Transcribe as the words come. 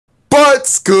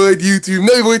What's good, YouTube?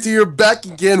 Neighborhood here, back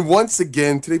again, once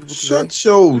again. Today, Shut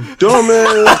your dumb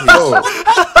ass up.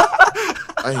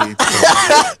 I hate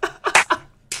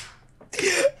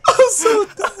you. I'm so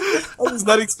dumb. I was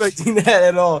not expecting that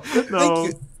at all. No.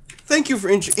 Thank you for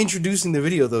introducing the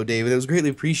video, though, David. It was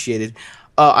greatly appreciated.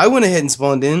 I went ahead and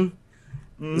spawned in.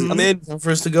 I'm in. Time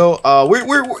for us to go.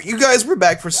 You guys, we're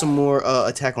back for some more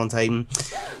Attack on Titan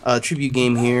tribute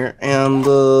game here, and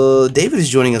David is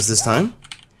joining us this time.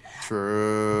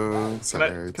 True.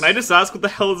 Can I just ask what the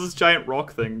hell is this giant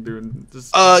rock thing doing?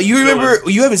 You remember?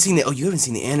 You haven't seen the. Oh, you haven't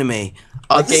seen the anime.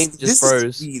 The game just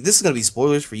froze. This is gonna be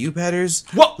spoilers for you,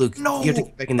 Patterrz. What? Luke, No. you have to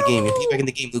get back in the game. You have to get back in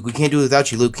the game, Luke. We can't do it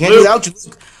without you, Luke. Can't do it without you,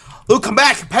 Luke. Luke, come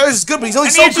back. Patterrz is good, but he's only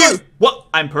so good. What?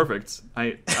 I'm perfect.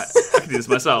 I can do this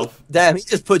myself. Damn, he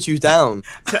just put you down.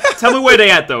 Tell me where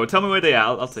they at, though. Tell me where they at.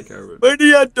 I'll take care of it. Where do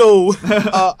you go?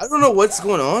 I don't know what's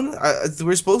going on.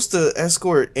 We're supposed to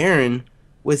escort Aaron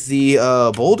with the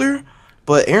boulder,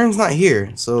 but Aaron's not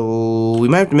here, so we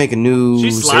might have to make a new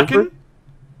She's slacking?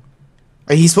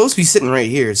 server. He's supposed to be sitting right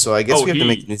here, so I guess we have to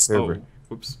make a new server. Oh,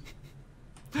 whoops.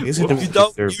 I guess we have to make a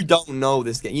new server. You don't know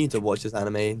this game. You need to watch this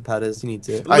anime, Patterrz. You need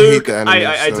to. I hate the anime.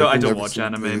 I don't watch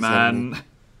anime, man.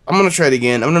 I'm gonna try it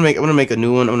again. I'm gonna make a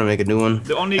new one.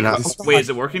 The only wait, is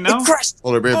it working now? It crashed.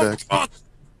 Hold her back.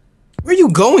 Where are you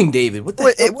going, David? What the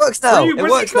Wait, it works now. Where's It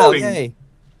he works now. going? Yay.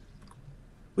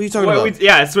 What are you talking about?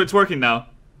 Yeah, it's working now.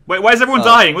 Wait, why is everyone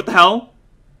dying? What the hell?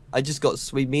 I just got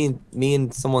sweet. Me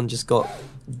and someone just got.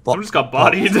 I just got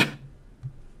bodied.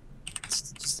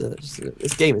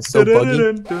 This game is so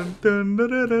buggy.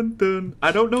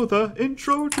 I don't know the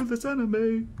intro to this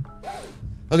anime.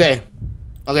 Okay,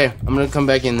 I'm gonna come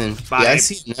back in then. Body. Yeah, I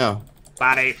see it now.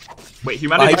 Body. Wait,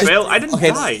 humanity fail? I didn't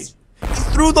die. He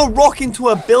threw the rock into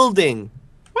a building.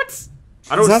 What?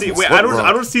 I don't see. Wait, I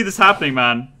don't see this happening,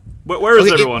 man. Where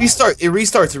is everyone? It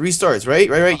restarts, right?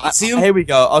 You see him? Here we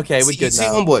go. Okay, we're good see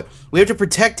now. homeboy. We have to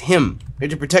protect him. We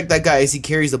have to protect that guy as he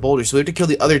carries the boulder. So we have to kill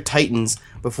the other Titans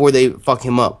before they fuck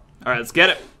him up. All right, let's get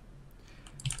it.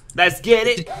 Let's get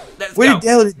it. Let's Where go. the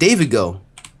hell did David go?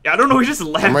 Yeah, I don't know. He just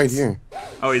left. I'm right here.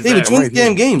 Oh, he's David, there. join the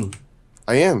damn game.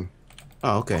 I am.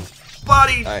 Oh, okay.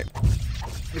 Body. Alright.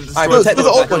 Kill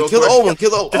the old one. Kill the old one. Kill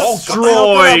the old. Oh, Destroy.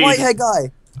 God. That white hair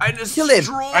guy. I just Kill him.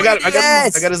 destroyed I got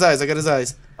his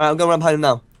eyes. Alright, I'm going around behind him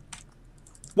now.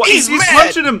 What? He's He's mad.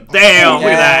 punching him. Damn! Look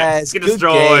at that. Yes, Get good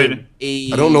destroyed.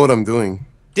 game. I don't know what I'm doing.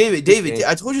 David,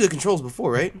 I told you the controls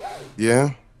before, right?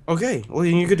 Yeah. Okay, well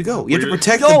then you're good to go. You have to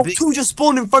protect Yo, the big... two just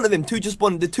spawned in front of him. Two just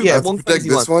spawned. The two. Yeah, one Protect crazy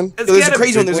this one. Let's There's get a him.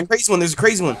 crazy one. There's a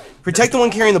crazy one. Protect the one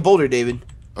carrying the boulder, David.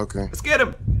 Okay. Let's get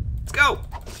him. Let's go.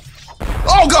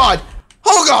 Oh God!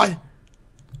 Oh God!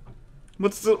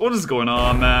 What is going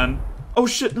on, man? Oh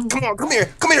shit! No. Come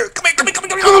here! Don't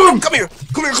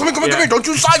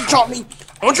you side chop me!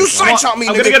 Don't you side chop me!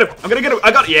 I'm gonna get him. I'm gonna get him.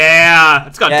 I got. Yeah!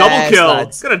 It's got double kill. lads.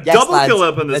 It's got a Yes, double lads. kill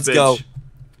up in this Let's bitch. go.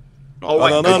 Oh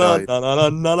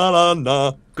my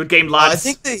No. Good game, I lads.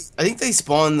 think they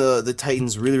spawn the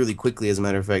Titans really quickly. As a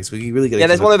matter of fact, so we really gotta. Yeah,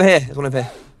 there's one over here. There's one over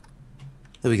here.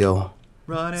 There we go.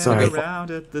 Running Sorry.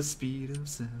 around at the speed of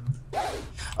sound.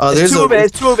 There's two over here.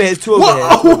 Two over here. Two over here.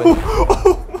 Two over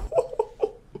here.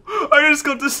 I just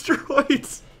got destroyed.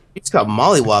 He's got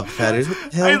mollywopped, Patterrz.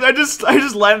 What the hell? I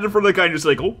just landed in front of the guy and just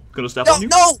like, oh, gonna step on you.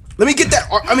 No! Let me get that.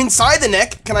 I'm inside the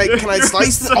neck. Can I You're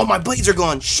slice it? inside. Oh, my blades are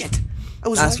gone. Shit.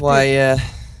 That's why.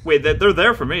 Wait, they're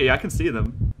there for me. I can see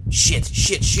them. Shit.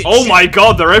 Oh my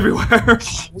god, they're everywhere.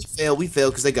 We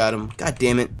failed because they got him. God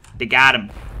damn it. They got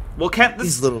him. Well, can't this?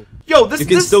 These little. Yo, this You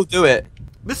can still do it.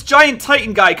 this giant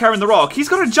Titan guy carrying the rock. He's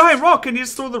got a giant rock. Can you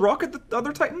just throw the rock at the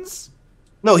other Titans?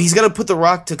 No, he's got to put the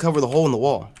rock to cover the hole in the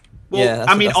wall. Well, Yeah,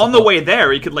 I mean, that's on the the point. way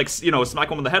there, he could like smack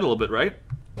him on the head a little bit, right?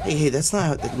 Hey, that's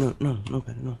not how. No,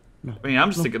 Patterrz, no. I mean, I'm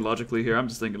just thinking logically here. I'm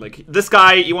just thinking like this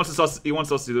guy. He wants us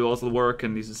to do all the work,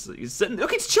 and he's sitting.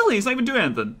 Look, he's chilling. He's not even doing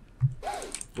anything.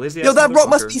 Lazy Yo, ass that rock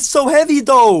must motherfucker. be so heavy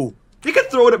though. He could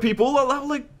throw it at people.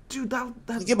 Like, dude,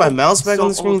 that Get my mouse back on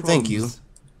the solve all screen. Thank you. problems.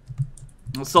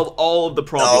 It'll solve all of the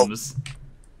problems.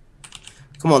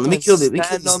 Come on, let me kill this.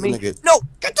 Stand on me. Nigga. No,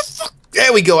 get the fuck.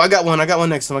 There we go. I got one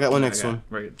next time. Okay,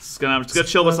 right. I'm just gonna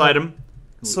chill beside him.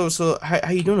 So how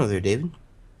you doing over there, David?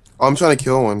 Oh, I'm trying to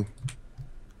kill one.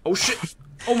 Oh shit!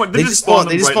 Oh my! They just spawned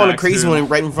a crazy one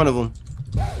right in front of him.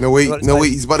 No wait,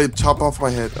 he's about to chop off my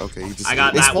head. Okay, he just. I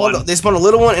got They that one. spawned a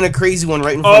little one and a crazy one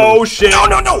right in front of him. Oh shit!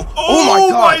 No!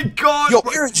 Oh my god! Yo,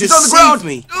 He's just on the ground. saved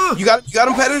me. Ugh. You got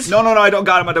him, Patterrz? No, I don't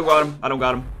got him. I don't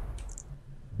got him.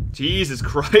 Jesus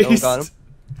Christ! Got him.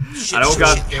 Shit, I don't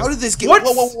got. How did this get? What?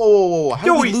 Whoa! How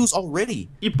Yo, did we lose already?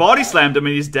 You body slammed him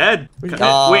and he's dead. Wait,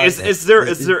 okay. is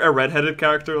there a redheaded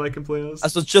character I can play as? I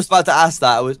was just about to ask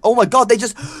that. I was. Oh my god! They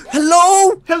just.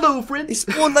 Hello. Hello, friend. They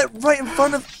spawned like right in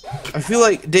front of. I feel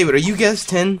like David. Are you guess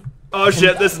 10? Oh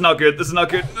shit! This is not good. This is not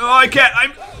good. No, I can't.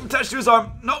 I'm attached to his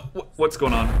arm. No. What's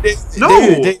going on?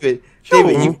 No. David.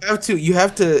 You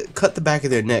have to cut the back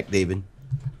of their neck, David.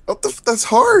 What the? That's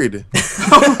hard.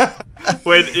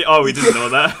 Wait. Oh, we didn't know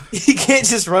that. You can't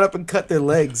just run up and cut their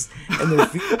legs and their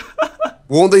feet.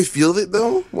 Won't they feel it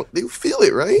though? They feel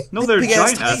it, right? No, they're Big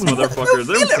ass giant ass titan. motherfuckers.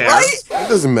 They don't Feel it, care. right? It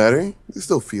doesn't matter. They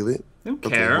still feel it. They don't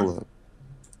Okay, care. hold on.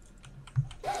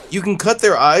 You can cut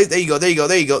their eyes. There you go.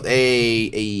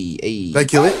 Hey. Did I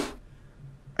kill it?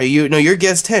 Are you? No, you're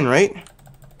guess 10, right?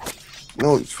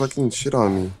 No, it's fucking shit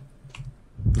on me.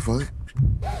 The fuck?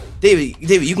 David,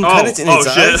 you can cut it in its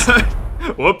eyes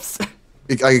shit. Whoops.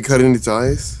 I can cut in its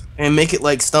eyes. and make it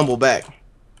like stumble back.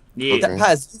 Yeah. Okay.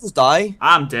 Patterrz, you just die.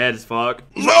 I'm dead as fuck.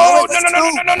 No!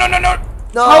 No!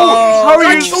 No. How are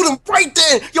I you? killed him right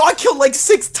then. Yo, I killed like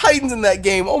 6 titans in that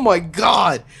game. Oh my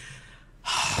god.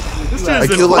 This I is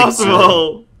killed, like,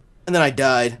 impossible. And then I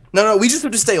died. No, we just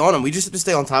have to stay on him. We just have to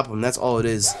stay on top of him. That's all it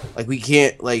is. Like, we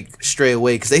can't, like, stray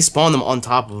away. Because they spawn them on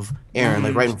top of Aaron,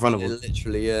 like, right in front of Yeah, him.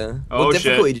 literally, yeah. Oh What shit.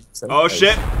 difficulty did you say? Oh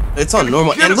shit. It's on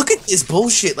normal. And look at this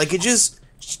bullshit. Like, it just,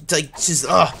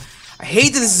 ugh. I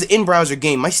hate that this is an in-browser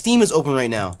game. My Steam is open right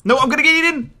now. No, I'm gonna get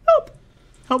eaten. Help.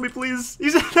 Help me, please. He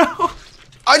said no.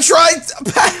 I tried!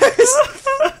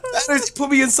 Patterrz put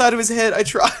me inside of his head. I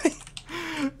tried.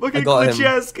 Look I at got glitchy him.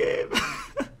 ass game.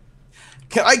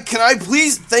 Can I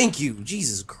please? Thank you.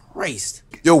 Jesus Christ.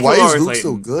 Yo, why Kill is our Luke Titan.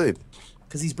 so good?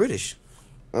 Because he's British.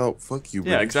 Oh, fuck you,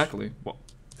 Yeah, British. exactly. Well,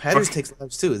 Patterrz Fuck. takes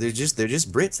lives too. They're just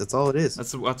Brits. That's all it is.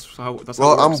 that's how. That's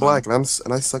Well, how it I'm works, black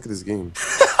and I suck at this game.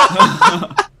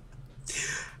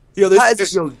 Yo,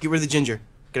 Patterrz- yo, get rid of the ginger.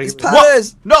 Gotta It's get rid of-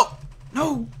 Patterrz! No.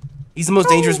 No. He's the most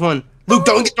dangerous one. Luke,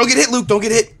 don't get hit. Luke, don't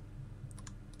get hit.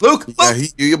 Luke, Yeah, Luke!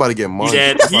 you about to get He munched.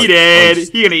 dead. You're about He to get dead.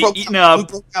 munched. He gonna Broke get eaten out. up. Luke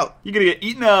broke out. You gonna get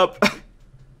eaten up.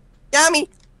 Yummy!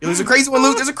 Yo, there's a crazy one,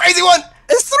 Luke. There's a crazy one.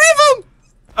 There's 3 of them!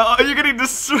 Oh, you're getting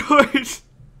destroyed.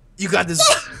 You got this.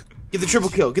 Get the triple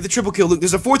kill. Get the triple kill, Luke.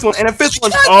 There's a 4th one and a 5th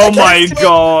one. Oh my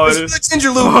god. There's a ginger,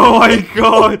 Luke. Oh my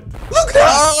god. Luke,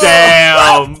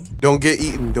 Damn. Don't get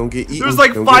eaten. Don't get eaten. There's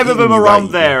like Don't 5 get of them eaten, you around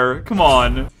got there. Come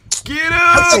on. Get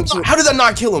How him. did that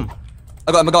not kill him?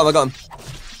 I got him. There's one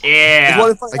Yeah.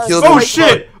 in front of I us. killed Oh him.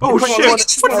 shit. Oh Come on, shit. come on,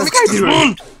 What is this guy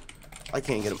doing? I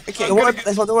can't get him. I Don't can't worry get him. about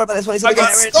this one, don't worry about this one. He's I gonna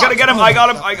got, get it. gotta get him. I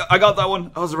got him. I got that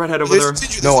one. Oh, there's a redhead over there. There's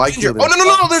ginger. No, there's I ginger. killed him.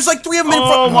 Oh no! There's like 3 of them in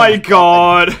front. Oh my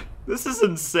god. This is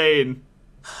insane.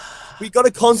 We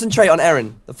gotta concentrate on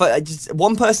Aaron. Just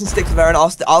one person sticks with Aaron, I'll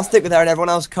stick with Aaron, everyone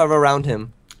else cover around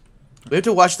him. We have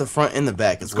to watch the front and the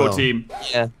back as Let's go, well. team.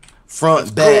 Yeah.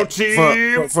 Front, go, back,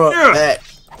 team. front, Yeah. back.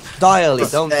 Die early,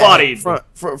 don't back, Bodied. Front.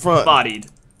 Bodied.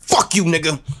 Fuck you,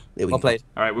 nigga. There we well go. played.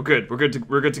 All right, we're good. We're good to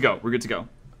go. We're good to go.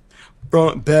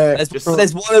 Front, back.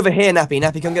 There's one over here, Nappy.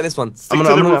 Nappy, come get this one. Stick I'm to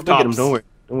gonna the get him. rooftops.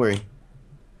 Don't worry.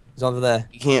 He's over there.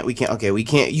 We can't. Okay, we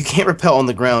can't. You can't rappel on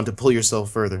the ground to pull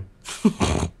yourself further.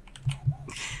 That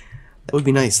would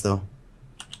be nice, though.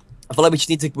 I feel like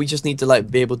we just need to like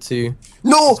be able to.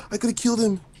 No, I could have killed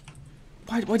him.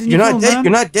 Why didn't You're you kill not him, dead. man?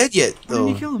 You're not dead yet, Why though. didn't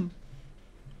you kill him?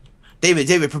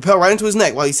 David, propel right into his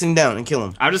neck while he's sitting down and kill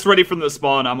him. I'm just ready for the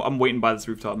spawn. I'm waiting by this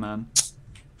rooftop, man.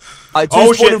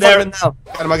 Oh shit, in front of him now.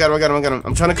 I got him.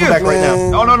 I'm trying to come back right now.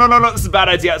 Man. No. This is a bad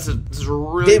idea. This is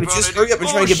really David, bad just idea. hurry up and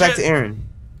try Oh, and get back shit. to Aaron.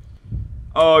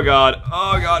 Oh god.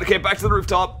 Okay, back to the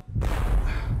rooftop.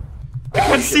 I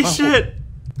can't see shit.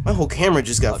 My whole camera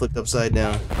just got flipped upside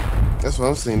down. That's what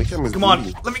I'm saying. The camera's Come on,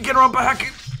 moving. let me get around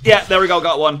back. Yeah, there we go.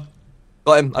 Got one.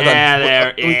 Got him. I got Yeah, him.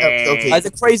 there. Okay. Yeah. There's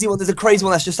a crazy one. There's a crazy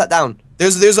one that's just sat down.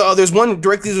 There's one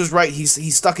directly to his right.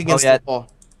 He's stuck against yeah. the wall.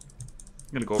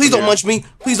 I'm gonna go Please over don't here. munch me.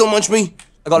 Please don't munch me.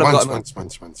 I got him. I got Munch, him.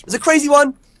 munch. There's a crazy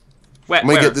one. Where? I'm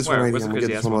gonna get this Where? one right Where's here. the I'm gonna crazy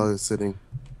get ass this one while one? it's sitting.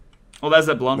 Oh, that's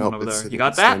that blonde Nope, one over it's there. sitting. You got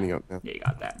It's that? standing up now. Yeah, you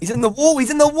got that. He's in the wall. He's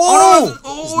in the wall. Oh,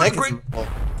 Oh, his neck is great. in the wall.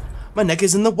 My neck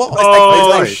is in the wall.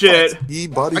 Oh Right. shit. He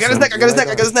body I got his neck. I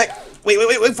got his neck. Wait.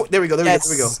 There we go. Yes.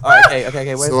 There we go. Alright,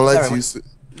 okay. Where's So let's Aaron? use it.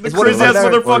 The There's one crazy ass over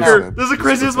there. motherfucker. Oh, There's a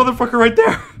crazy ass motherfucker right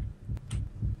there.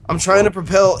 I'm trying to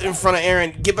propel in front of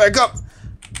Aaron. Get back up.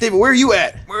 David, where are you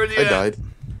at? Where are you I at? died.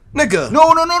 Nigga. No.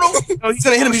 Oh, he's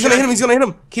gonna hit him. He's gonna hit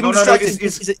him. Keep him No, distracted.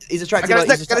 He's I attracted.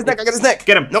 got his neck.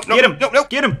 Get him. Nope. Get him. Nope.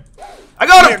 Get him. I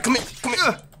got him. Come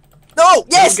here. No.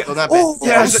 Yes. Oh, not bad. Oh,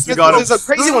 Yes, you got him. There's a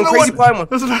crazy There's one. another Crazy one. prime one.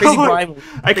 There's another Crazy one. prime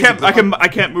one. I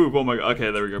can't move. Oh my god.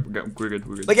 Okay, there we go. We're good.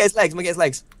 Look at his legs. Look at his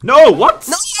legs. No, what?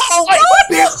 No.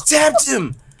 I tapped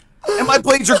him. And my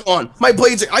blades are gone. My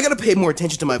blades are. I gotta pay more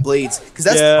attention to my blades because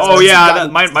that's. Yeah. Oh yeah,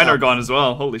 mine are gone as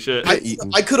well. Holy shit.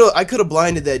 I could have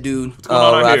blinded that dude. What's going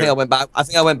on out I here? think I went back. I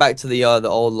think I went back to the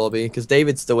old lobby because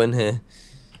David's still in here.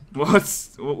 What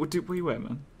you at,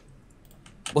 man?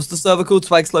 What's the server called?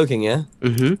 Swag Sloking, yeah.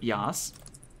 Yas.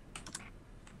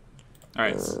 All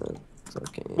right.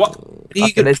 Okay. What?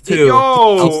 Okay, there's two.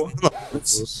 Yo!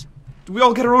 Do we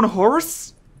all get our own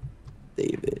horse?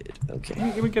 David. Okay.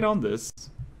 Can we get on this?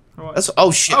 That's oh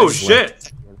shit. Oh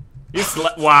shit!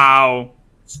 Wow.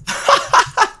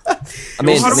 I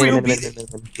mean, how do we man. What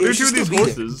do you do with these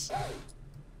horses?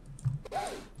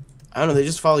 I don't know. They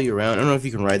just follow you around. I don't know if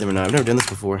you can ride them or not. I've never done this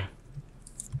before.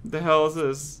 What the hell is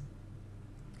this?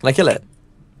 Can I kill it?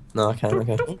 No, I can't.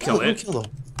 Okay. Don't kill it. Don't kill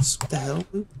them. What the hell?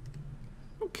 Don't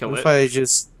kill What it. if I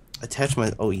just attach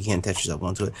my? Oh, you can't attach yourself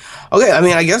onto it. Okay. I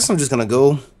mean, I guess I'm just gonna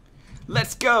go.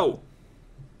 Let's go.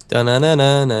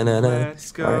 Da-na-na-na-na-na.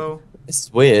 Let's go. Right. This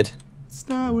is weird. It's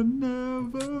now or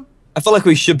never. I feel like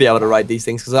we should be able to ride these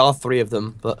things because there are 3 of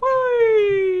them, but.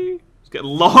 Whee! Just get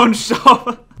launched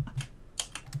off.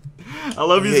 I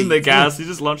love using the gas. He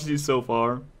just launches you so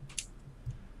far.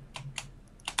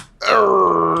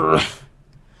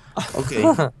 Okay.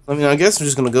 I mean, I guess I'm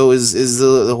just gonna go. Is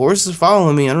the horse is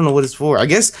following me? I don't know what it's for. I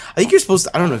think you're supposed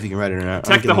to. I don't know if you can ride it or not.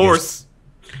 Attack the horse.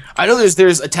 I know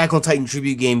there's Attack on Titan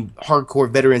tribute game hardcore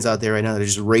veterans out there right now that are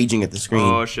just raging at the screen.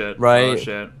 Oh shit. Right. Oh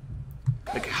shit.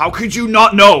 Like, how could you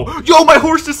not know? Yo, my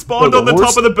horse just spawned on the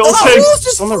top of the building.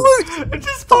 It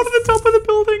just spawned on the top of the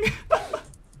building.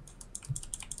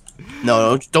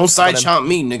 No, don't side chomp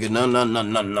me, nigga.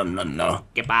 No.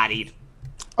 Get bodied.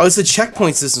 Oh, it's a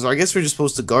checkpoint system. So I guess we're just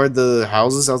supposed to guard the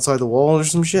houses outside the wall or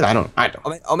some shit. I don't.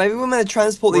 Or maybe we're meant to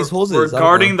transport these horses. We're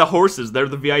guarding the horses. They're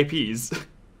the VIPs.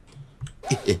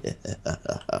 Look at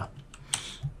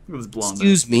this blonde.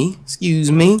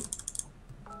 Excuse me.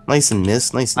 Nice and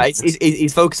miss. Nice and miss.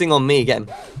 He's focusing on me again.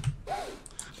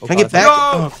 Can I get back? No!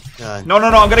 Oh, God. No,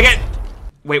 I'm gonna get.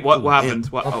 Wait, what happened?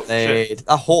 What? Oh shit.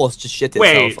 That horse just shit itself.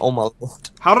 Wait. Oh my lord.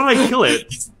 How did I kill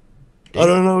it? I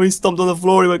don't know. He stomped on the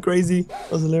floor. He went crazy.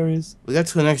 That was hilarious. We got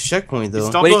to the next checkpoint though.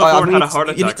 He stomped on the floor and had a heart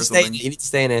You need attack to or stay. something. You need to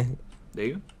stay in here. There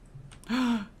you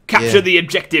go. Capture the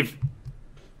objective.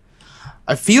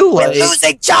 I feel like We're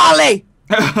losing Charlie.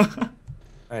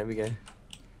 Alright, we go.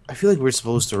 I feel like we're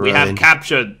supposed to ride. We have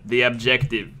captured the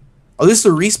objective. Oh, this is the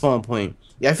respawn point.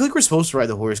 Yeah, I feel like we're supposed to ride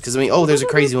the horse because I mean, oh, there's a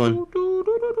crazy one.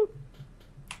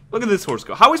 Look at this horse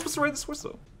go. How are we supposed to ride this horse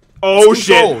though? Oh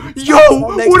shit! Control. Yo,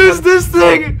 what is this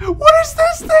thing? What is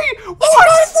this thing? What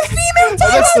is the female?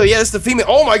 Oh, that's the female.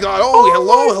 Oh my god. Oh,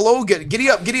 hello. Giddy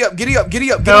up. Get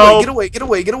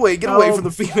away from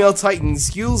the female Titan.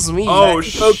 Excuse me. Oh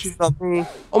shit!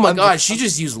 Oh my god, she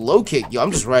just used low kick. Yo, I'm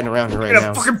just riding around her right Get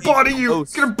now. a fucking body, you!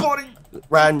 Get a body!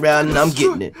 Riding around and I'm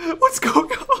getting it. What's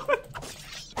going on?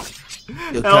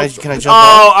 Yo, can I jump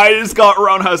Oh, I just got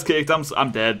roundhouse kicked. I'm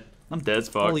dead. I'm dead as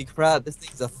fuck. Holy crap! This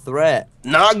thing's a threat.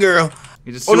 Nah, girl.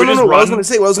 You just, Oh no, just what I was run?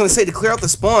 gonna say to clear out the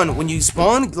spawn. When you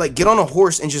spawn, like get on a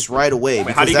horse and just ride away.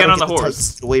 Wait, how do you get on the horse?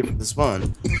 Titans away from the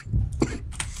spawn.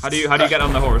 How do you get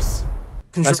on the horse?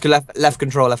 Let's go left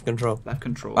control. Left control. Left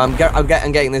control. I'm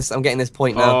getting this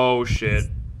point now. Oh shit.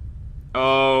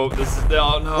 Oh, this is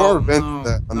Or no, vent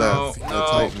that on that no, female no,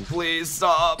 Titan. please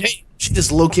stop. Hey, she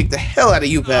just low kicked the hell out of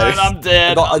you, Man, Patterrz. I'm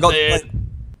dead. I got dead.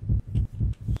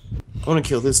 I want to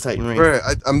kill this Titan right now.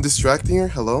 Bruh, I'm distracting her.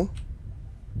 Hello?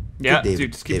 Yeah, David,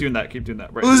 dude, just keep doing that. Keep doing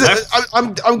that. Right. Who's it? Left,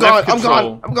 I'm gone.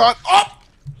 control. I'm gone. Oh!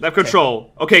 left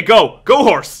control. Okay, go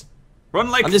horse. Run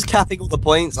like. I'm just capping all the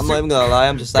points. I'm not even gonna lie.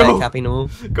 I'm just saying capping them all.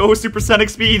 Go supersonic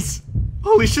speeds.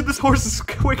 Holy shit, this horse is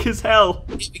quick as hell.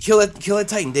 Kill that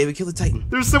Titan, David. Kill the Titan.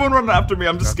 There's someone running after me.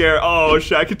 I'm just scared. Oh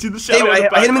shit, I can see the shadow. David, in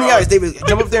the I hit him in the background. eyes. David,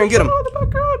 jump up there and get him. Oh, in the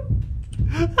background.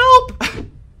 Help!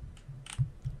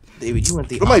 David, you went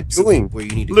the What am I opposite doing? where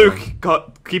you need to Luke,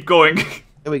 go. keep going.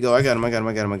 There we go. I got him.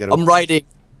 I'm riding.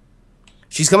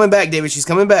 She's coming back, David. She's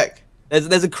coming back.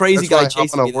 There's a crazy That's why guy I hop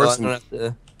chasing on a me. Though. horse I'm gonna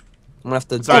have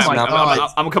to. Sorry, my I'm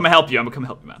God. gonna come and help you. I'm gonna come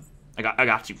help you, man. I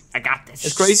got you. I got this.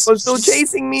 It's crazy. He's still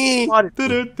chasing me. She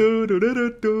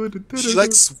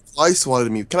like fly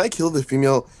swatted me. Can I kill the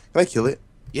female? Can I kill it?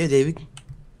 Yeah, David.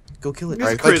 Go kill it. This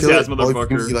Alright, if I crazy kill ass it, all of you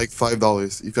give motherfucker. me like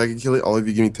 $5. If I can kill it, all of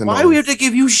you give me $10. Why do we have to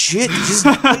give you shit? Just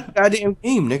play the goddamn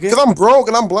game, nigga. Because I'm broke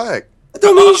and I'm black. That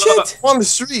don't mean shit. I'm on the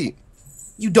street.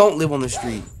 You don't live on the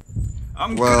street.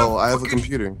 I'm Well, gonna I have a fucking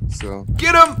computer, so.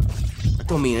 Get him! That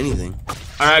don't mean anything.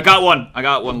 Alright, I got one,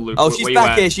 Luke. Oh, Where she's you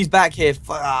back at? here. She's back here.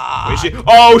 Where is she?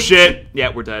 Oh shit! Yeah,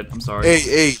 we're dead. I'm sorry.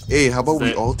 Hey, how about we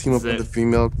Sit, all team up sit. with the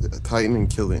female Titan and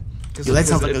kill it? Yo, that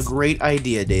sounds like a great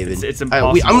idea, David. It's I'm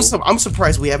impossible.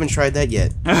 surprised we haven't tried that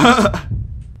yet.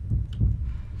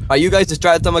 Alright, you guys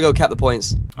distract them. I go cap the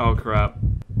points. Oh crap.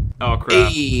 Oh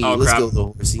crap. Hey, Oh let's crap. go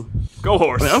though, horsey. Go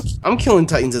horse. I mean, I'm killing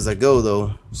Titans as I go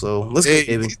though, so let's go, Hey,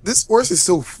 David. this horse is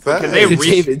so fast. Can they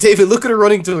reach- David, look at her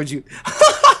running towards you.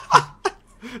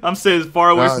 I'm staying as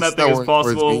far away Nah, from that it's thing not as running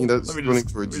towards possible. me, that's Let me running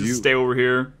just, towards let me just you. stay over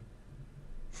here.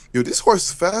 Yo, this horse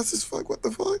is fast as fuck. What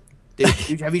the fuck?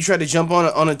 David, have you tried to jump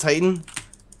on a Titan?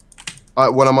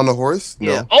 When I'm on the horse?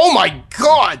 No. Yeah. Oh my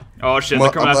God! Oh shit,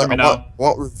 they're coming after me now. I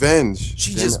want revenge.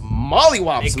 She Damn just it.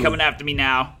 mollywops They're me. coming after me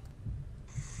now.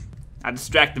 I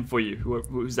distract them for you.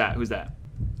 Who's that? Who's that?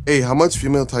 Hey, how much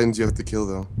female titans do you have to kill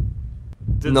though?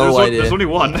 No idea. There's only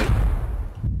one.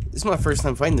 This is my first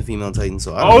time fighting the female Titan,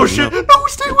 so I don't Oh really shit! know. No,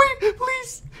 stay away,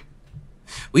 please.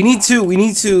 We need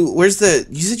to. Where's the?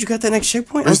 You said you got that next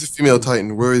checkpoint? Where's the female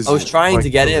titan? Where is? I was it? trying Like, to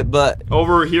get it, but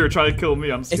Over here, trying to kill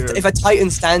me. I'm scared. if a Titan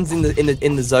stands in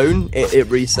the zone, it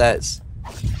resets.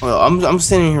 Well, I'm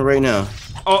standing here right now.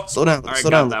 Oh, Slow down. All right, Slow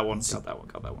got down. that one. Got that one.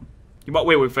 Got that one. You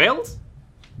wait, we failed?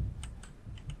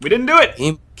 We didn't do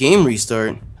it. Game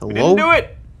restart. Hello. We didn't do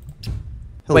it.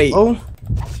 Hello?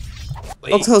 Wait.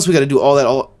 Don't tell us we gotta do all that.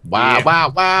 Wow, Yeah.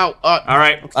 wow. All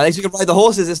right. At least we can ride the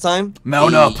horses this time.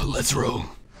 Mount up. Let's roll.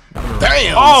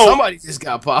 Damn. Oh! Somebody just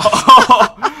got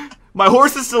popped. My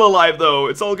horse is still alive though.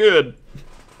 It's all good.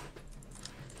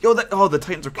 Yo, the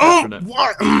Titans are capturing it.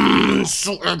 What?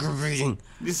 So aggravating.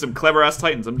 These are some clever ass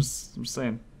Titans. I'm just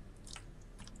saying.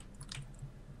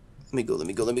 Let me go.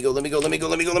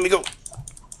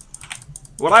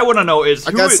 What I want to know is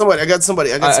I got somebody. Okay,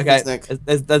 somebody's neck.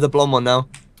 there's a blonde one now.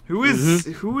 who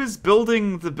is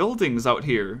building the buildings out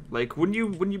here? Like, wouldn't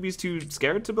you be too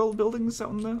scared to build buildings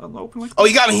out in the open like? Oh,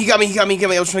 he got me.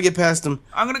 I was trying to get past him.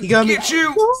 I'm gonna He got me. get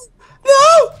you.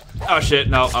 No. Oh shit!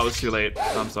 No, I was too late.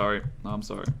 I'm sorry. No, I'm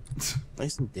sorry.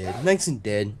 Nice and dead. Nice and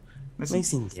dead. Nice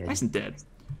Nice and dead. Nice and dead.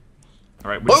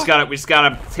 All right, we just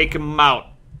gotta take him out.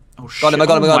 Oh shit! Got him, I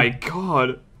got him, I oh got my him.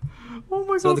 god! Oh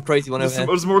my Saw god! the crazy one over here.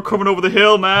 There's more coming over the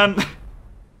hill, man.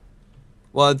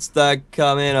 What's that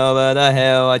coming over the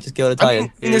hill? I just killed a I mean,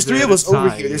 Titan. and there's Is three it of us a over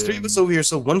here. There's three Titan? of us over here.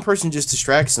 So one person just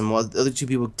distracts them while the other two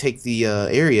people take the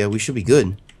area. We should be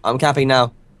good. I'm camping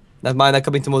now. Never mind, they're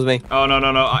coming towards me. Oh no!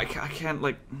 I can't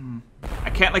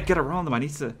like get around them. I need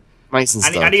to. Nice and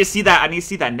stuff. I need to see that. I need to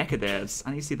see that neck of theirs.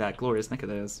 I need to see that glorious neck of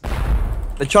theirs.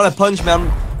 They're trying to punch me.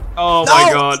 Oh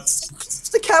my god!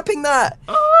 They're capping that.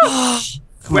 Wait,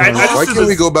 I Why just did can't we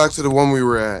this- go back to the one we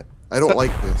were at? I don't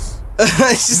like this.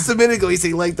 It's just a minute ago he said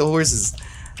he liked the horses.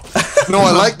 No,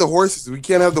 I like the horses. We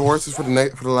can't have the horses for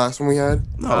the last one we had.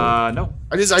 No. No.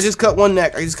 I just cut one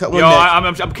neck. I just cut one Yo,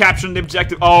 neck. I'm capturing the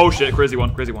objective. Oh shit! Crazy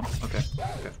one. Okay. Okay.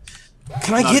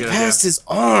 Can I not a get good past his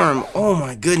arm? Oh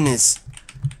my goodness.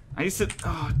 I need to.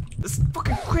 Oh, this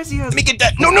fucking crazy ass. Let me get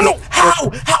that. No.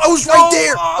 How? I was right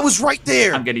there. I was right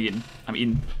there. I'm getting eaten. I'm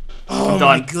eating. Oh I'm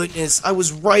my done. goodness. I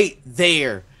was right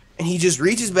there. And he just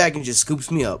reaches back and just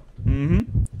scoops me up.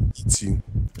 It's you.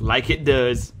 Like it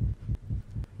does.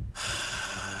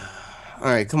 All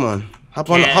right, come on. Hop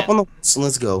on the horse and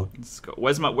let's go. Let's go.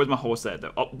 Where's my horse at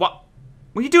though? Oh, what?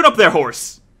 What are you doing up there,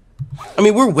 horse? I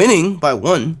mean, we're winning by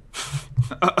one.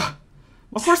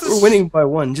 My horse is. We're winning by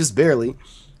one, just barely.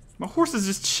 My horse is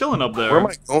just chilling up there. Where am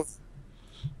I going?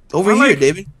 Over I'm here, like-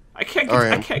 David. I can't get.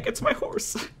 Alright. I can't get to my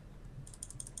horse.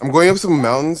 I'm going up some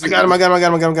mountains. I got him.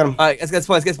 Alright, let's get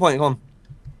this point. Come on.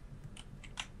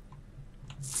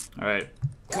 All right.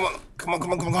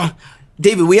 Come on.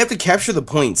 David, we have to capture the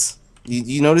points.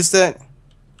 You notice that?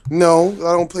 No,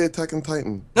 I don't play Attack on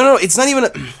Titan. No, it's not even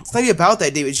about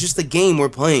that, David. It's just the game we're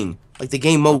playing, like the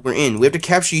game mode we're in. We have to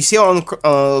capture. You see how on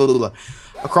the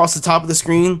across the top of the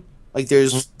screen, like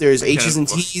there's H's and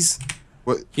T's.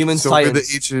 What? Human so we're the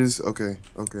Titans. H's. Okay,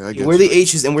 I get We're you. the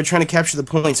H's, and we're trying to capture the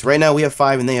points. Right now, we have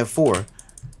 5, and they have 4.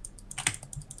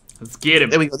 Let's get him.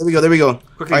 There we go.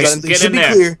 Quickly, All right, get it should in be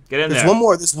there. clear. Get in There's there. one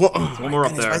more. There's one. Oh, one more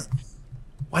up goodness, there.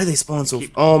 Why do they spawn so?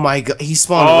 Oh my god, he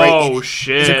spawned right in. Oh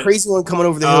shit! There's a crazy one coming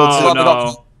over the hill Oh too.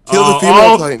 no! Kill the Oh,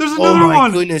 female Titan. There's Oh another my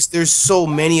one. goodness, there's so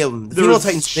many of them. The female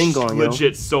Titan's been gone, yo.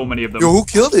 Legit, so many of them. Yo, who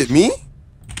killed it? Me?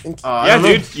 I Yeah, don't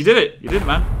know. dude, you did it. You did, it,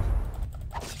 man.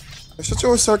 Shut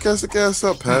your sarcastic ass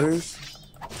up, Patterrz.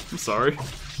 I'm sorry.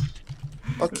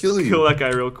 I'll kill you. Kill that guy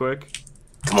real quick.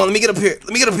 Come on, let me get up here.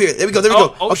 There we go.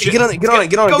 Okay, shit. get on it. Get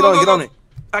on it.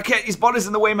 I can't. His body's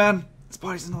in the way, man. His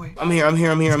body's in the way. I'm here. All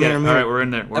right, we're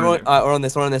in there. Everyone, we're on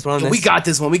this. We got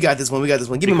this one.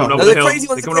 Give me my. coming over There's the a hill. crazy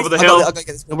one. They coming over the hill. I gotta get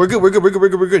this. We're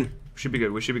good. Should be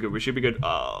good.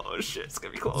 Oh shit, it's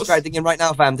gonna be close. Distracting him right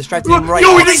now, fam. Distracting him right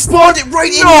Yo, now. They spawned it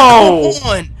right in. No! Come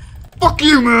on. Fuck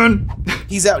you, man.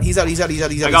 He's out. I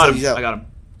got him.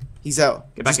 He's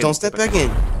out. Get Get back Just in, don't step get back in.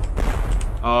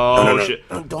 Oh shit!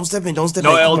 Don't step in. Don't step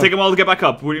No, in. it'll take them all to get back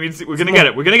up. What do you mean? We're gonna get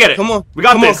it. We're gonna get it. Come on. We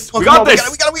got this. We got this.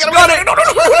 We got it.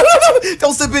 No.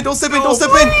 Don't step in. Don't step in. Don't step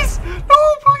in. Please. No,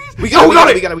 please. We got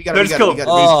it. We got it.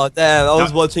 Oh damn! I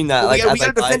was watching that. We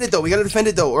gotta defend it though. We gotta defend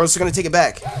it though, or else they're gonna take it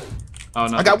back. Oh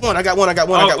no! I got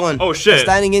one. Oh shit!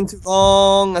 Standing in too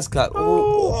long. Let's cut.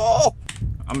 Oh.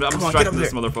 I'm distracting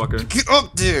this motherfucker. Get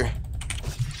up there.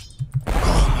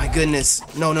 Oh my goodness.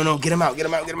 No. Get him out. Get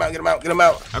him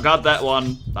out. I got that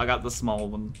one. I got the small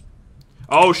one.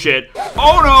 Oh shit!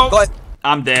 Oh no! Got it.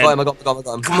 I'm dead. Got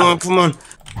him. Come on.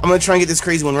 I'm gonna try and get this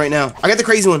crazy one right now. I got the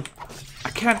crazy one. I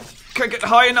can't get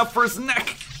high enough for his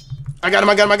neck. I got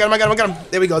him.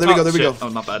 There we go. Oh,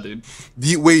 not bad, dude. Do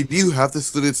you have to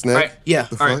slit its neck? Right. Yeah.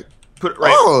 The All right. fuck? Put it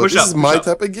right. Oh, push this up. is my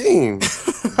type of game.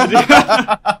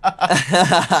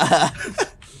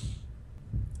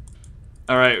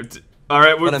 All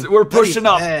right. We're pushing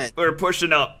up. We're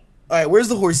pushing up. All right. Where's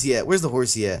the horsey at? I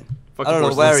don't know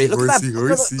Fucking where he. horses. Look at that.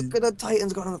 Horsey. Look at the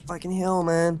Titans going on the fucking hill,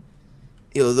 man.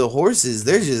 Yo, the horses.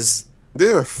 They're just.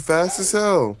 They're fast as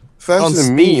hell. Faster On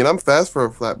than me, speed. and I'm fast for a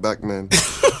flatback man.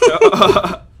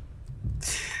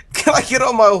 Can I get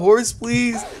on my horse,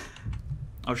 please?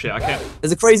 Oh shit! I can't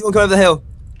There's a crazy one coming over the hill.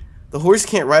 The horse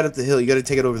can't ride up the hill. You gotta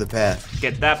take it over the path.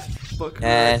 get that book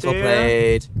Yeah, right it's well there.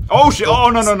 played. Oh shit! Oh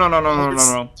no!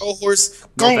 Go horse. No,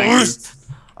 Go thank horse.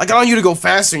 I got on you to go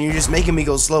faster, and you're just making me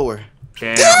go slower.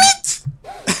 Damn. Damn it!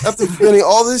 After spending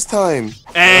all this time.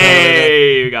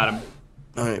 Hey, we got him.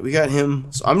 All right, we got him.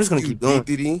 So I'm just gonna keep going.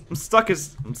 DPD. I'm stuck.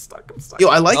 I'm stuck. Yo,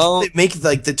 I like Oh. how they make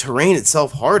like the terrain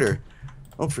itself harder.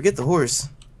 Don't forget the horse.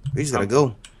 We just gotta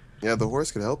go. Yeah, the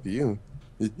horse could help you.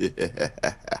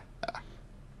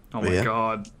 Oh my Yeah.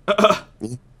 god.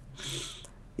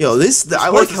 Yo, I horse like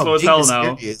is how slow as big hell this now.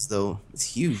 area is, though. It's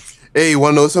huge. Hey, you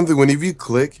wanna know something? Whenever you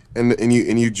click and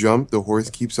you jump, the horse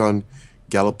keeps on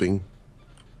galloping.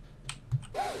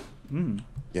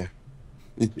 Yeah.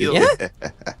 Yeah?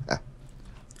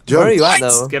 Where are you at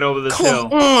What? though? Get over this Come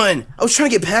hill. on! I was trying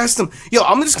to get past them. Yo,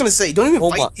 I'm just gonna say, don't even Oh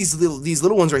fight my- these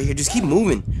little ones right here. Just keep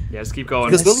moving. Yeah, just keep going.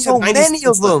 Because we only so have 90 many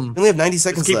seconds of left. them. We only have 90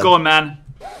 seconds Just keep left. going, man.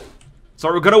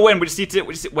 Sorry, we're gonna win. We just need to.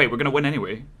 Wait, we're gonna win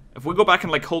anyway. If we go back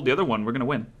and like hold the other one, we're gonna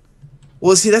win.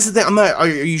 Well, see, that's the thing. I'm not. Are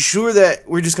you sure that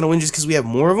we're just gonna win just because we have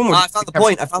more of them? Or I found the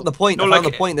point. I found the point. No, I found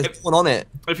like, the point. There's if- one on it.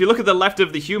 If you look at the left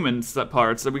of the humans that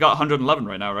part, so we got 111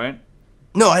 right now, right?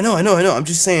 No, I know. I'm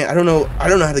just saying. I don't know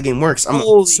how the game works. I'm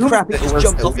Holy assuming crap! He that it just works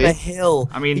jumped that off way. the hill.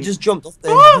 I mean- he just jumped off the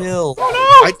hill.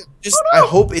 I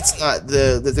hope it's not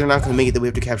that they're not gonna make it that we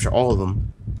have to capture all of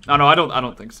them. No, I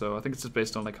don't think so. I think it's just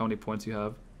based on like how many points you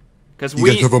have. Because You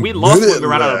guys have a we lost when minute we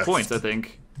ran out of left. points. I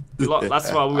think.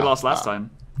 That's why we lost last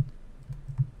time.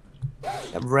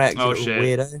 That wrecked, Oh, little shit.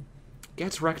 weirdo.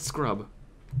 Get wrecked, scrub.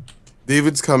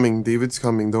 David's coming.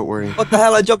 Don't worry. What the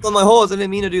hell? I jumped on my horse. I didn't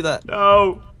mean to do that.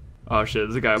 No. Oh shit!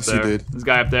 There's a guy up Yes, you there. did. There's a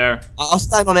guy up there. I'll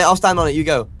stand on it. I'll stand on it. You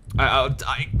go. I'll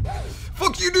die.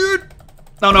 Fuck you, dude.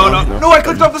 No! I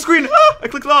clicked off the screen. Ah, I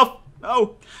clicked off.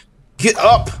 No. Get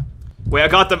up! Wait, I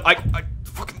got them. I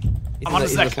fucking. I'm on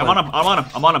his neck. I'm on him. Yeah,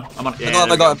 I got there him.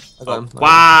 we I got him. go.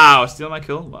 Wow! Steal my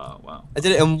kill. Wow! I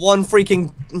did it in one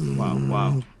freaking.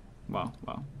 Wow!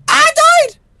 I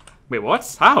died. Wait,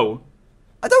 what? How?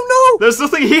 I don't know. There's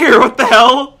nothing here. What the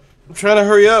hell? I'm trying to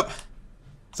hurry up.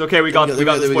 It's okay. We got There this we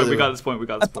go, point. there We we got go. this point. We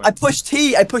got I this point. pushed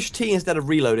T. I pushed T instead of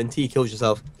reload, and T kills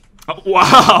yourself. Oh,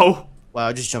 wow! Wow,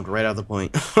 I just jumped right out of the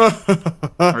point. All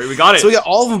right, we got it. So we got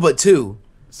all of them but 2.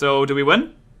 So do we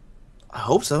win? I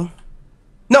hope so.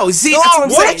 No, see, that's what I'm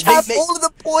saying. Cap They all of the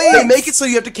they points. make it so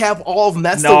you have to cap all of them.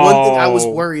 That's the one thing I was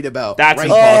No. worried about. That's right?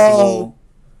 impossible.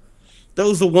 That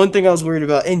was the one thing I was worried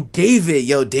about. And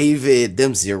David,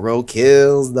 them 0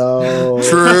 kills though.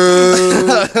 True.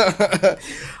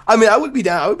 I mean, I would be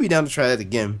down to try that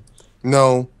again.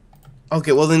 No.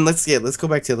 Okay, well then let's go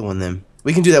back to the other one then.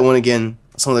 We can do that one again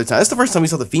some other time. That's the first time we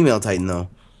saw the female Titan though.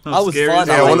 I was Scary fine. as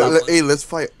Hey, hell. hey, let's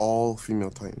fight all female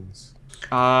titans.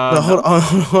 No, hold on.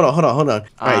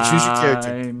 All right, choose your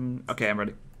character. Okay, I'm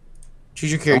ready.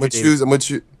 Choose your I'm character. gonna David. choose. I'm gonna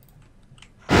choose.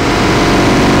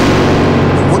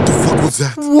 What the fuck was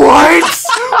that? What?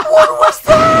 What was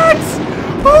that?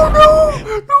 Oh no!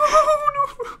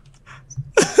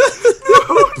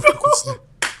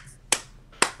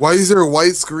 Why is there a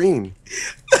white screen?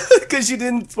 Because you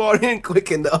didn't spawn in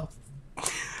quick enough.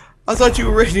 I thought you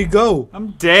were ready to go.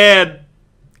 I'm dead.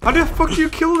 How the fuck do you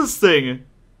kill this thing?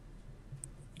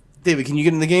 David, can you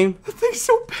get in the game? The thing's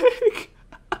so big.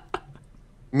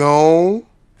 No.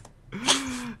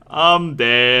 I'm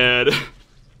dead.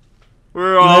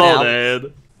 We're all out. dead.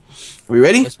 Are we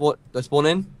ready? Let's spawn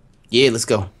in. Yeah, let's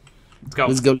go. Let's go.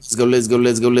 Let's go. Let's go. Let's go.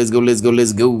 Let's go. Let's go. Let's go.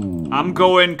 Let's go. I'm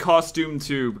going costume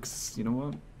too because you know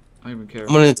what? I don't even care.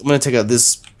 I'm gonna take out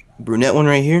this brunette one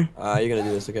right here. You're gonna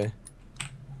do this, okay?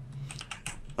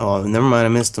 Oh, never mind. I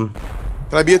missed him.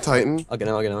 Can I be a Titan? I'll get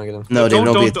him. No, David,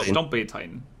 don't be a Titan. Don't be a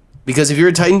Titan. Because if you're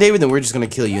a Titan, David, then we're just gonna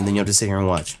kill you, and then you have to sit here and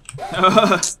watch.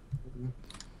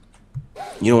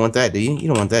 You don't want that, do you? You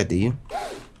don't want that, do you?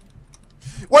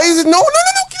 Why is it? No,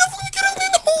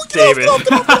 get off, David.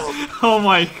 Oh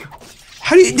my god.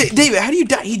 How do you, David? How do you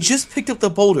die? He just picked up the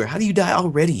boulder. How do you die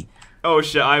already? Oh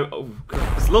shit! Oh,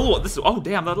 this little one. Oh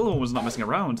damn! That little one was not messing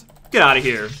around. Get out of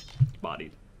here.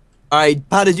 Bodied. All right,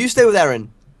 Patterrz, you stay with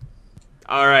Aaron.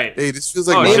 All right. Hey, this feels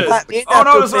like Oh, my- shit. Oh,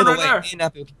 no, there's one right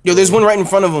there. Yo, there's one right in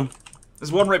front of him.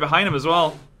 There's one right behind him as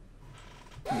well.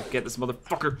 Get this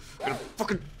motherfucker. I'm gonna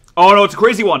fucking. Oh no! It's a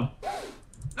crazy one.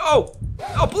 No!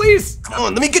 No, please! Come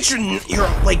on, let me get your. You're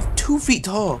like 2 feet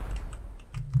tall.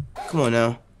 Come on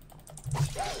now.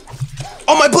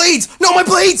 Oh, my blades! No, my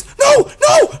blades! No!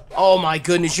 No! Oh my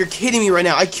goodness, you're kidding me right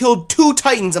now. I killed 2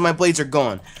 titans and my blades are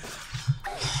gone.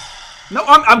 No,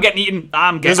 I'm getting eaten.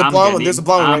 There's a blonde one. There's a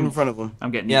blonde one right in front of him.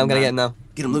 I'm getting. Yeah, I'm gonna get him now.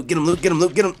 Get him, Luke. Get him, Luke. Get him,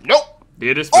 Luke. Get him. Nope.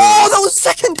 It is. Oh, that was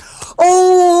second.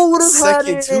 Oh, what a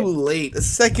Second too late. A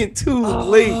second too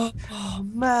late. Oh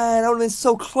man, that would have been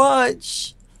so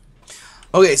clutch.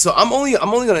 Okay, so I'm only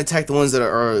gonna attack the ones that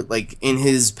are like in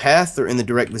his path or in the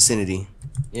direct vicinity.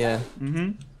 Yeah.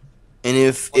 Mm-hmm. And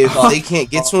if they can't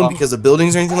get to him because of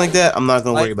buildings or anything like that, I'm not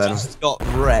gonna worry about I him. just got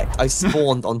wrecked. I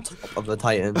spawned on top of the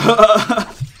Titan.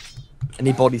 And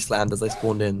he body slammed as I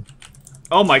spawned in.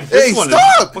 Oh my! This Hey, one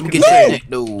stop! is fucking Get your insane. neck,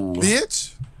 no.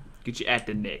 bitch. Get you at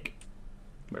the neck.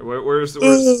 Where's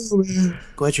the?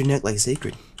 Go at your neck like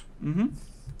sacred. Mm-hmm.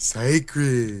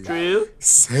 Sacred. True.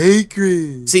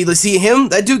 Sacred. See him?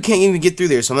 That dude can't even get through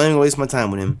there, so I'm not even gonna waste my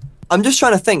time with him. I'm just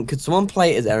trying to think. Could someone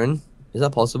play as Aaron? Is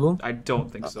that possible? I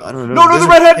don't think so. I don't know. No, There's the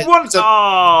a- redhead one. there's a-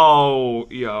 Oh,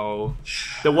 yo,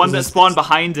 the one that spawned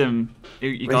behind him.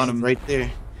 You got him. right there.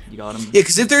 You got him. Yeah,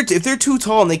 because if they're too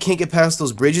tall and they can't get past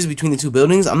those bridges between the 2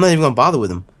 buildings, I'm not even gonna bother with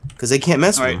them because they can't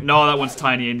mess All with right. them. No, that one's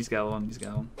tiny, and he's got one. He's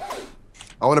got one.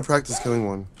 I want to practice killing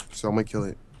one, so I'm gonna kill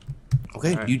it.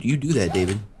 Okay, Alright. you do that,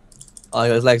 David. Oh,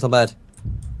 his legs not bad.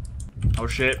 Oh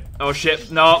shit. Oh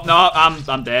shit. No,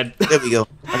 I'm dead. There we go.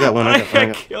 I got one. I got one. I got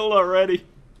got... killed already.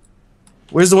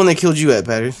 Where's the one that killed you at,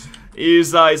 Patterrz?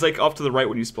 He's like off to the right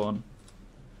when you spawn.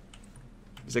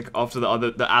 He's like off to the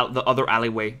other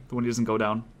alleyway, the one he doesn't go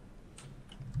down.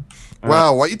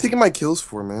 Wow, why are you taking my kills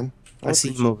for, man? I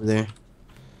see him over there.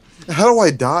 How do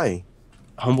I die?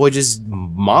 Homeboy just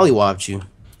mollywopped you.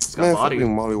 He's got Man, body.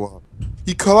 fucking mollywop.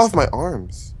 He cut off my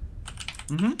arms.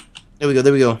 Mm-hmm. There we go.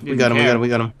 There we go. We Didn't got him. We care. got him. We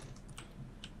got him.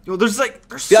 Yo, there's like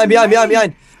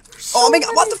Behind. Oh my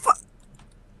god, what the fuck?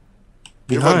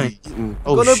 You're about to Behind. be eaten.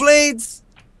 Oh, Got no sh- blades.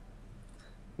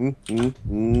 Oh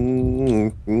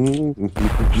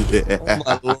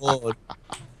my lord.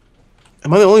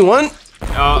 Am I the only one?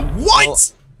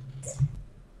 What?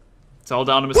 It's all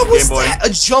down to Mr. What was Game Boy. that?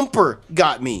 A jumper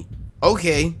got me.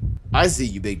 Okay, I see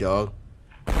you, big dog.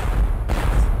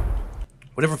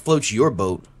 Whatever floats your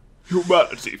boat.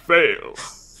 Humanity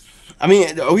fails. I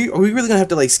mean, are we really gonna have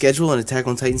to like schedule an Attack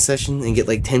on Titan session and get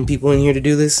like 10 people in here to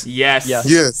do this? Yes. Yes.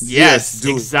 Yes. Yes. do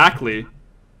it. Exactly. What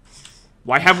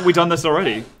Why haven't we done this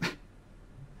already?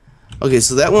 Okay,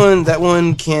 so that one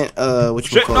can't what you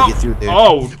Shit, call no. it, get through there.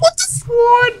 Oh. What the?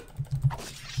 What?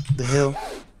 The hell?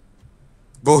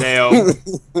 Both. Damn.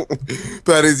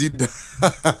 That is you.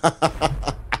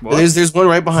 What? There's one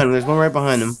right behind him. There's one right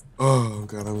behind him. Oh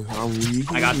god, I'm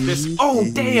weak. I got this. Oh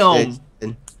damn.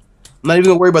 I'm not even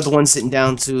gonna worry about the one sitting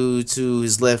down to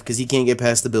his left because he can't get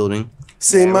past the building.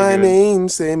 Say Yeah, we're my good. name.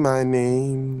 Say my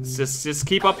name. Just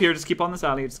keep up here. Just keep on this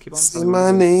alley. Just keep on. This Say alley.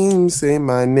 my name. Say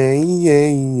my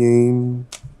name.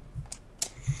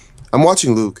 I'm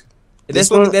watching Luke. This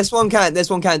one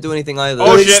can't do anything either.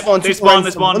 Oh, they shit. spawn, They two spawn, behind they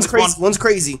him. spawn, One's they crazy. spawn. One's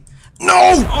crazy.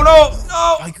 No! Oh no!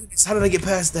 No! My goodness, how did I get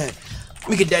past that? Let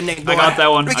me get that neck, boy. I got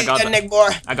that one. Let me I get got that that. neck, boy.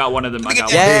 I got one of them. I got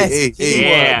one. Yes, Hey,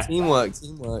 hey. teamwork, Yeah.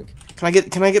 teamwork.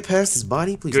 Can I get past his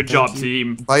body, please? Good Thank job, you.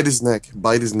 team. Bite his neck.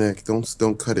 Bite his neck.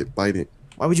 Don't cut it. Bite it.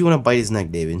 Why would you want to bite his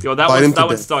neck, David? Yo, that Bite him to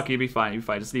one's death. stuck. You'll be fine. You'll be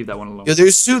fine. Just leave that one alone. Yo,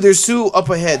 there's two up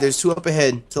ahead. There's two up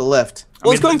ahead to the left.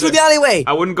 One's going through the alleyway.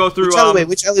 I wouldn't go through. Which alleyway?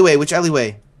 Which alleyway? Which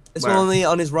alleyway? This Where? one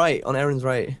on his right, on Aaron's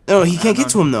right. No, he can't get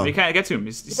to him though. You can't get to him.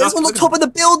 He's This stuck. one's on top of the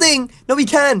building. No, he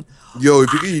can. Yo,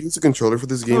 if you could use a controller for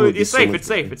this game, No, it would be it's so safe. much It's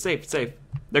safe. better. It's safe. It's safe.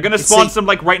 They're gonna It's spawn safe. some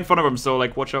like right in front of him. So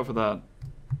like, watch out for that.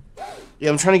 Yeah,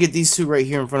 I'm trying to get these two right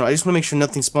here in front of him. I just want to make sure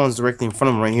nothing spawns directly in front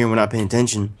of him right here and we're not paying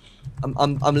attention.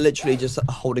 I'm literally just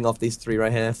holding off these three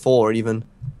right here. Four even.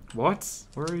 What?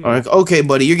 Where are you? All right, okay,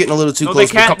 buddy, you're getting a little too No, close.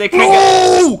 they can't. They can't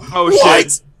Oh! get. Oh What?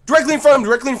 shit. Directly in front of him.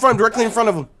 Directly in front. Directly in front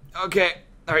of him. Okay.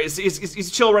 All right.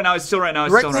 He's chill right now. He's chill right now.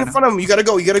 Directly in front of him. You gotta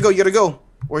go. You gotta go. You gotta go.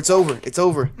 Or it's over. It's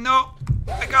over. No,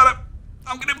 I got him.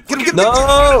 I'm gonna Get him, get him.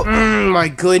 No! My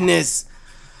goodness.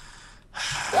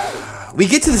 We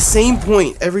get to the same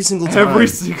point every single time. Every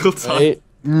single time. Right?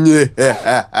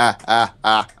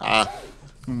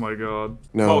 Oh my god.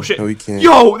 No, Oh shit. no, we can't.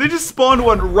 Yo, they just spawned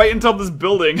one right on top of this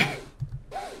building.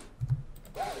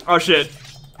 Oh shit.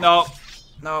 No.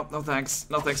 No, no thanks.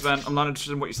 No thanks, man. I'm not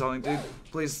interested in what you're selling, dude.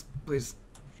 Please, please.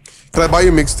 Can I buy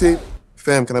your mixtape?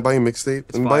 Fam, can I buy your mixtape?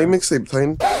 Let me buy your fine. mixtape,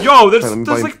 Titan. Yo, there's Let me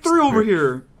buy like 3 over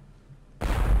here.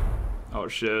 Oh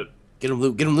shit. Get him,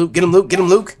 Luke. Get him, Luke. Get him, Luke. Get him,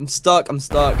 Luke. I'm stuck. I'm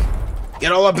stuck.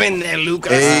 Get all up in there, Luke.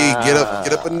 Hey, get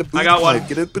up in the boot. I got one. Pipe.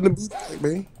 Get up in the boot, pipe,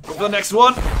 man. Go for the next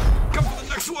one. Go for the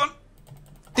next one.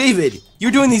 David, you're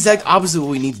doing the exact opposite of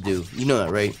what we need to do. You know that,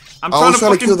 right? I'm I trying was to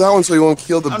trying to fucking. kill that one so you won't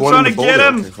kill the I'm one trying in the to get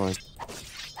boulder. him. Okay, fine.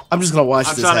 I'm just gonna watch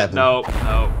I'm this trying to. happen. No,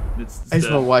 no. It's I just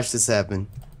dead. wanna watch this happen.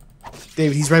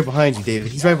 David, he's right behind you,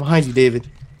 David. He's right behind you, David.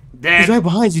 Dead. He's right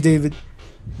behind you, David.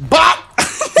 Bop!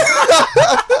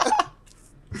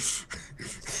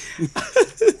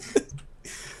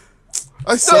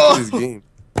 I suck at this game.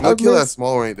 I'm gonna kill that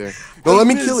small right there. No, let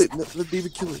me kill it. Let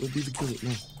David kill it. Let David kill it.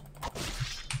 No.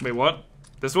 Wait, what?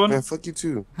 This one? Man, fuck you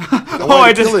too. Oh,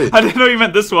 I didn't know you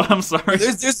meant this one. I'm sorry.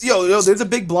 There's a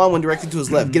big blonde one directly to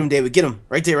his left. Get him, David. Get him.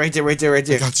 Right there, right there, right there, right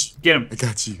there. I got you. Get him. I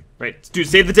got you. Right, dude,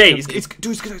 save the day. Dude,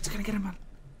 it's gonna get him, man.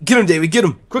 Get him, David. Get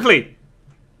him. Quickly.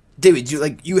 David,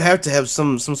 you have to have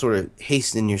some sort of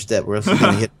haste in your step, or else you're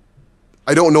gonna hit.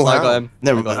 I don't know I how. got him.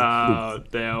 Never mind. Oh,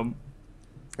 damn.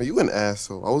 Are you an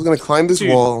asshole? I was gonna climb this Dude,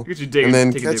 wall look at you and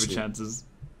then taking catch David it. chances.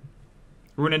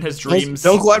 Ruining his dreams.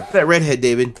 Don't go after that redhead,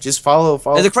 David. Just follow.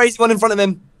 There's a crazy one in front of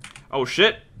him. Oh,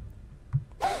 shit.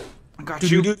 I got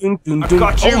You. you. I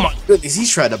got you. Oh my goodness, he's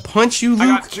trying to punch you, Luke.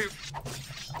 I got you.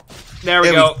 There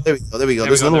we go. There we go. There we go. There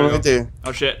There's we go, another there one we right go. there.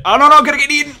 Oh, shit. Oh, no, no, gonna get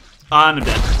eaten. Oh, I'm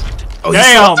dead. Oh,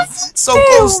 Damn. so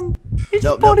close. It's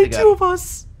Nope, only they got 2 it. of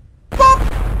us.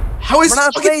 How is Run out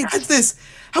of fucking blades. this?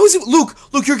 How is it, Luke?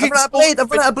 Luke, you're I've getting run out of blades. I've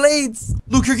run out of blades.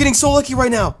 Luke, you're getting so lucky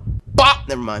right now. Bop.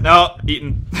 Never mind. No,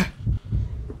 eaten.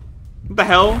 What the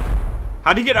hell?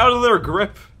 How do you get out of their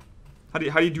grip? How do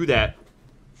you do that?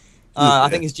 I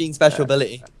think it's Gene's special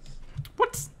ability.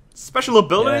 What? Special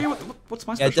ability? Yeah. What's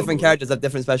my Yeah, special different ability? characters have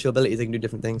different special abilities. They can do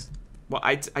different things. Well,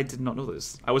 I did not know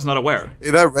this. I was not aware.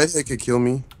 Hey, that redhead could kill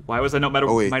me. Why was I not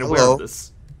Oh, wait, aware hello? of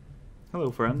this?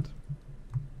 Hello, friend.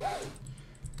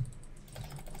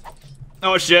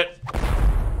 Oh, shit.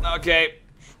 Okay.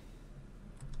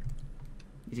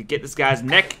 Need to get this guy's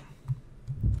neck.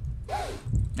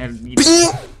 And you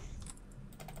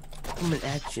Coming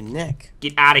at your neck.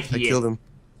 get out of I here. killed him.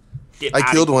 Get I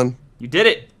outta killed here. one. You did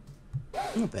it.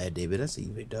 Not bad, David. That's a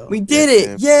big dog. We did Yeah, it.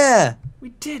 man. Yeah. We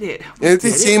did it. And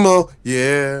it's Timo.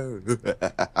 Yeah.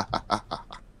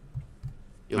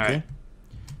 You okay? Alright.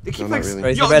 They keep No, like, not really.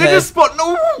 Raise yo, the they redhead. just spot.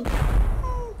 No.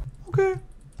 Okay.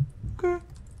 Okay.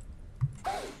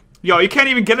 Yo, you can't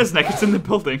even get his neck. It's in the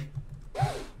building.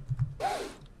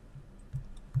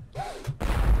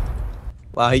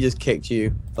 Wow, he just kicked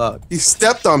you. Fuck. He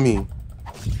stepped on me.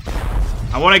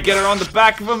 I want to get her on the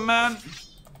back of him, man.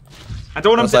 I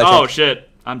don't want him to. side Oh jump. shit!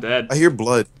 I'm dead. I hear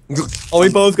blood. Oh, we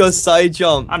both got side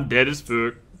jump. I'm dead as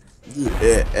fuck.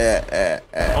 Yeah.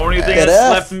 Only thing Dead that's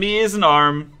F. left me is an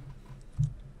arm.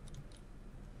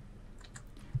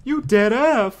 You dead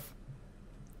F.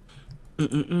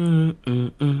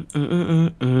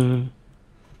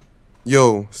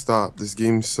 Yo, stop. This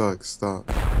game sucks. Stop.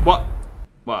 What?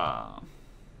 Wow.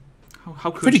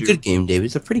 How could Pretty you? good game, David.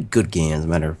 It's a pretty good game, as a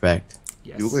matter of fact.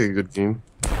 Yes. You look like a good game.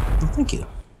 Oh, thank you.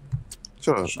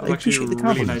 Shut up. That was I actually appreciate the really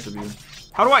compliment. nice of you.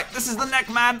 How do I? This is the neck,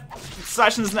 man.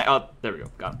 Slashing his neck. Oh, there we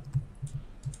go. Got him.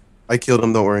 I killed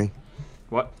him. Don't worry.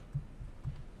 What?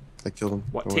 I killed him.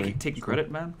 What? Don't worry. Taking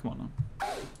credit, man? Come on now.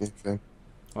 Yeah, okay.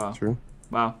 Wow. True.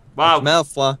 Wow. Wow. All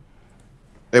Mouth fly.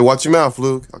 Hey, watch your mouth,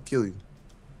 Luke. I'll kill you.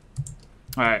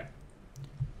 right.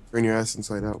 Turn your ass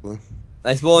inside out, bro.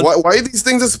 Nice one. Why are these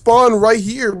things that spawn right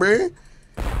here, man?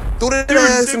 Throw that Dude,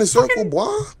 ass in they're a circle, fucking-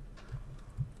 boy.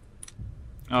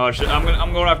 Oh shit! I'm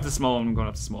going after the small one. I'm going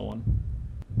after the small one.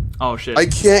 Oh shit! I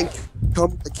can't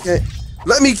come. I can't.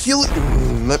 Let me kill it.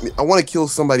 Let me. I want to kill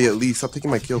somebody at least. Stop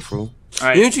taking my kill, bro. All You know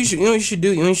right. what you should? You know what you should do?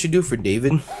 You know what you should do for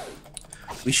David?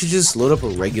 We should just load up a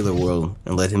regular world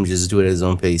and let him just do it at his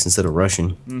own pace instead of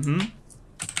rushing.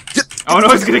 Oh no,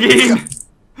 he's gonna get eaten.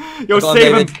 Yo, Come on,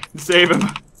 save him! David. Save him!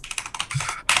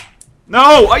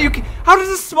 No! Are you? How does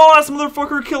this small ass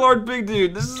motherfucker kill our big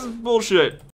dude? This is bullshit.